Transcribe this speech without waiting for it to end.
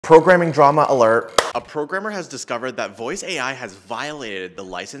Programming drama alert. A programmer has discovered that Voice AI has violated the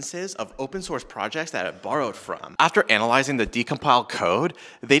licenses of open source projects that it borrowed from. After analyzing the decompiled code,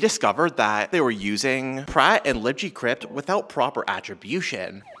 they discovered that they were using Pratt and libgcrypt without proper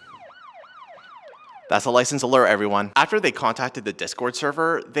attribution. That's a license alert, everyone. After they contacted the Discord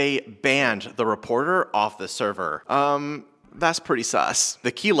server, they banned the reporter off the server. That's pretty sus.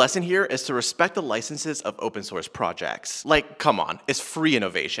 The key lesson here is to respect the licenses of open source projects. Like, come on, it's free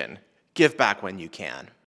innovation. Give back when you can.